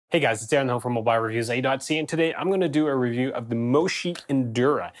Hey guys, it's Dan from Mobile Reviews A.C, and today I'm going to do a review of the Moshi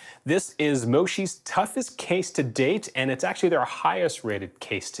Endura. This is Moshi's toughest case to date, and it's actually their highest rated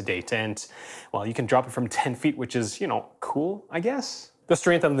case to date. And, well, you can drop it from 10 feet, which is, cool, I guess. The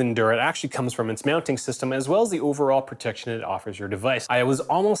strength of the Endura actually comes from its mounting system as well as the overall protection it offers your device. I was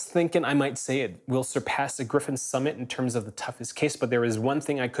almost thinking I might say it will surpass the Griffin Summit in terms of the toughest case, but there is one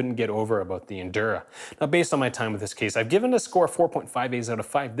thing I couldn't get over about the Endura. Now, based on my time with this case, I've given it a score of 4.58 out of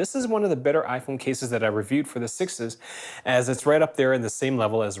 5. This is one of the better iPhone cases that I reviewed for the 6s, as it's right up there in the same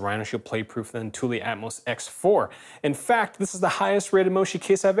level as Rhino Shield Playproof and Thule Atmos X4. In fact, this is the highest rated Moshi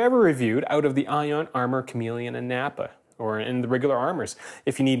case I've ever reviewed out of the Ion, Armor, Chameleon, and Nappa, or in the regular armors.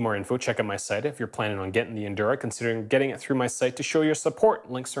 If you need more info, check out my site. If you're planning on getting the Endura, considering getting it through my site to show your support.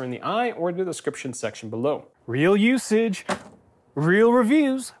 Links are in the eye or the description section below. Real usage, real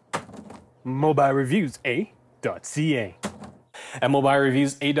reviews, Mobile Reviews A.ca. At Mobile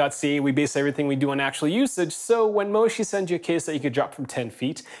Reviews A.ca, we base everything we do on actual usage, so when Moshi sends you a case that you could drop from 10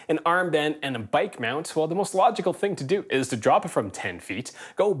 feet, an armband, and a bike mount, well, the most logical thing to do is to drop it from 10 feet,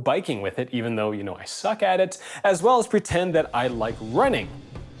 go biking with it, even though, I suck at it, as well as pretend that I like running.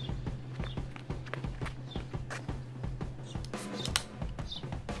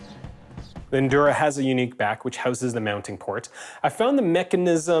 The Endura has a unique back which houses the mounting port. I found the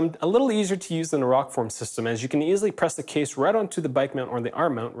mechanism a little easier to use than the Rokform system, as you can easily press the case right onto the bike mount or the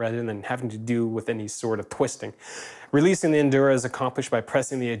arm mount rather than having to do with any sort of twisting. Releasing the Endura is accomplished by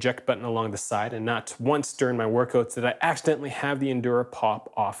pressing the eject button along the side, and not once during my workouts did I accidentally have the Endura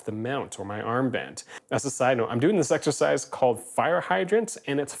pop off the mount or my armband. As a side note, I'm doing this exercise called fire hydrant,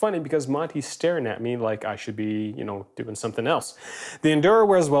 and it's funny because Monty's staring at me like I should be, doing something else. The Endura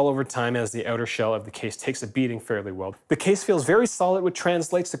wears well over time as the outer shell of the case takes a beating fairly well. The case feels very solid, which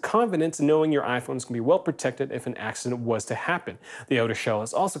translates to confidence in knowing your iPhone's can be well protected if an accident was to happen. The outer shell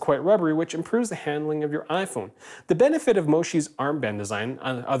is also quite rubbery, which improves the handling of your iPhone. The benefit of Moshi's armband design,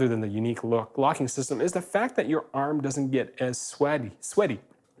 other than the unique locking system, is the fact that your arm doesn't get as sweaty.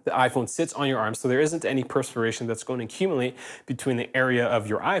 The iPhone sits on your arm, so there isn't any perspiration that's going to accumulate between the area of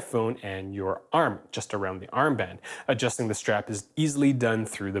your iPhone and your arm, just around the armband. Adjusting the strap is easily done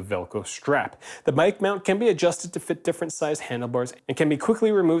through the Velcro strap. The bike mount can be adjusted to fit different size handlebars and can be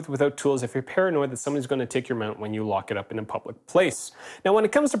quickly removed without tools if you're paranoid that somebody's going to take your mount when you lock it up in a public place. Now, when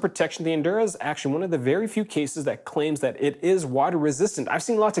it comes to protection, the Endura is actually one of the very few cases that claims that it is water resistant. I've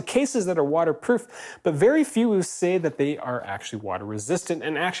seen lots of cases that are waterproof, but very few who say that they are actually water resistant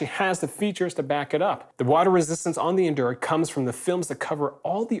and actually has the features to back it up. The water resistance on the Endura comes from the films that cover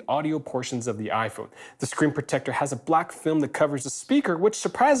all the audio portions of the iPhone. The screen protector has a black film that covers the speaker, which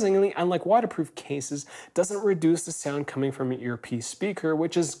surprisingly, unlike waterproof cases, doesn't reduce the sound coming from an earpiece speaker,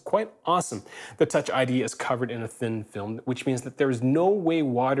 which is quite awesome. The Touch ID is covered in a thin film, which means that there is no way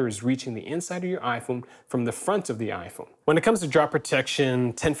water is reaching the inside of your iPhone from the front of the iPhone. When it comes to drop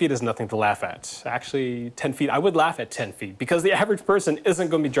protection, 10 feet is nothing to laugh at. Actually, 10 feet, I would laugh at 10 feet because the average person isn't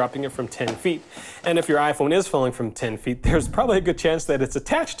going to be dropping it from 10 feet. And if your iPhone is falling from 10 feet, there's probably a good chance that it's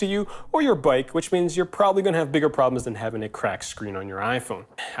attached to you or your bike, which means you're probably going to have bigger problems than having a cracked screen on your iPhone.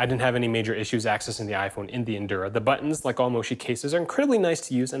 I didn't have any major issues accessing the iPhone in the Endura. The buttons, like all Moshi cases, are incredibly nice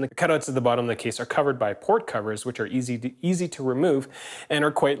to use, and the cutouts at the bottom of the case are covered by port covers, which are easy to remove and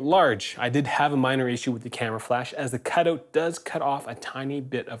are quite large. I did have a minor issue with the camera flash, as the cutout does cut off a tiny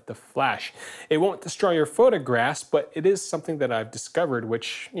bit of the flash. It won't destroy your photographs, but it is something that I've discovered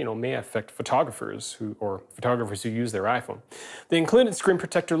which, may affect photographers who use their iPhone. The included screen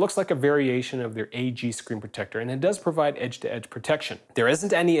protector looks like a variation of their AG screen protector, and it does provide edge-to-edge protection. There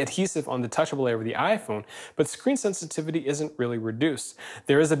isn't any adhesive on the touchable area of the iPhone, but screen sensitivity isn't really reduced.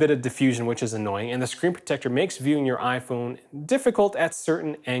 There is a bit of diffusion, which is annoying, and the screen protector makes viewing your iPhone difficult at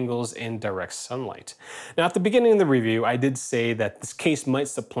certain angles in direct sunlight. Now, at the beginning of the review, I did say that this case might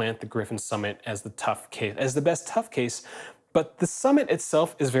supplant the Griffin Summit as the best tough case, but the Summit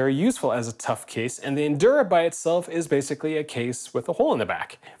itself is very useful as a tough case, and the Endura by itself is basically a case with a hole in the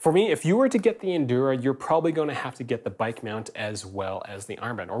back. For me, if you were to get the Endura, you're probably going to have to get the bike mount as well as the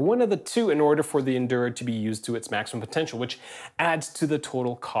armband, or one of the two, in order for the Endura to be used to its maximum potential, which adds to the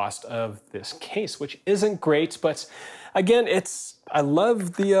total cost of this case, which isn't great, but again, I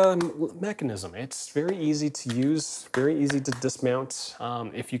love the mechanism. It's very easy to use, very easy to dismount.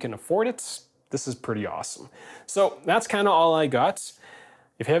 If you can afford it, this is pretty awesome. So that's kind of all I got.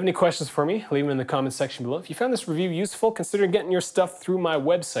 If you have any questions for me, leave them in the comment section below. If you found this review useful, consider getting your stuff through my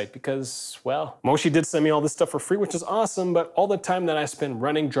website because, well, Moshi did send me all this stuff for free, which is awesome, but all the time that I spend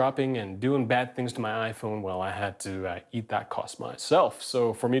running, dropping, and doing bad things to my iPhone, well, I had to eat that cost myself.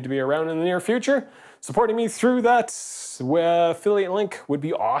 So for me to be around in the near future, Supporting me through that affiliate link would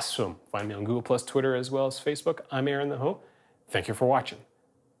be awesome. Find me on Google+, Twitter, as well as Facebook. I'm Aaron the Ho. Thank you for watching.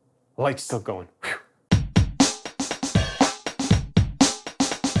 Light's still going. Whew.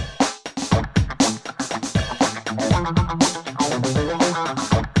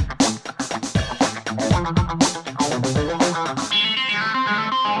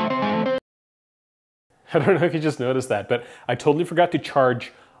 I don't know if you just noticed that, but I totally forgot to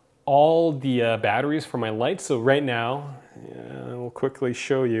charge all the batteries for my light. So right now, I'll quickly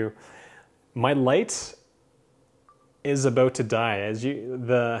show you. My light is about to die. As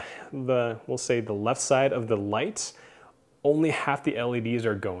we'll say the left side of the light, only half the LEDs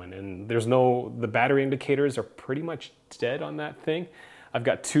are going, and the battery indicators are pretty much dead on that thing. I've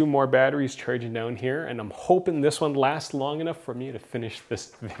got 2 more batteries charging down here, and I'm hoping this one lasts long enough for me to finish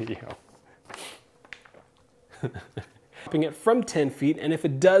this video. Dropping it from 10 feet, and if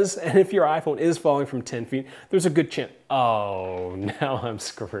it does, and if your iPhone is falling from 10 feet, there's a good chance. Oh, now I'm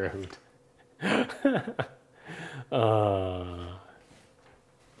screwed.